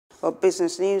For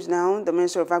business news now, the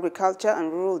Minister of Agriculture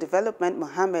and Rural Development,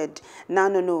 Mohammed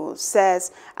Nanono,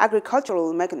 says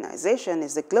agricultural mechanization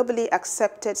is the globally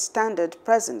accepted standard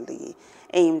presently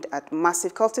aimed at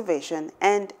massive cultivation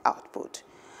and output.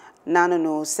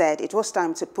 Nanono said it was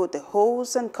time to put the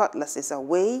hoes and cutlasses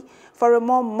away for a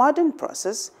more modern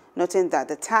process, noting that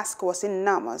the task was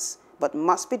enormous but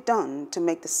must be done to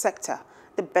make the sector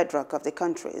the bedrock of the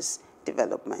country's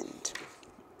development.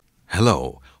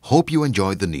 Hello, hope you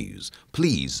enjoyed the news.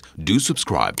 Please do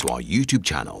subscribe to our YouTube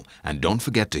channel and don't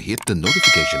forget to hit the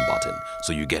notification button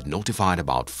so you get notified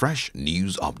about fresh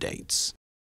news updates.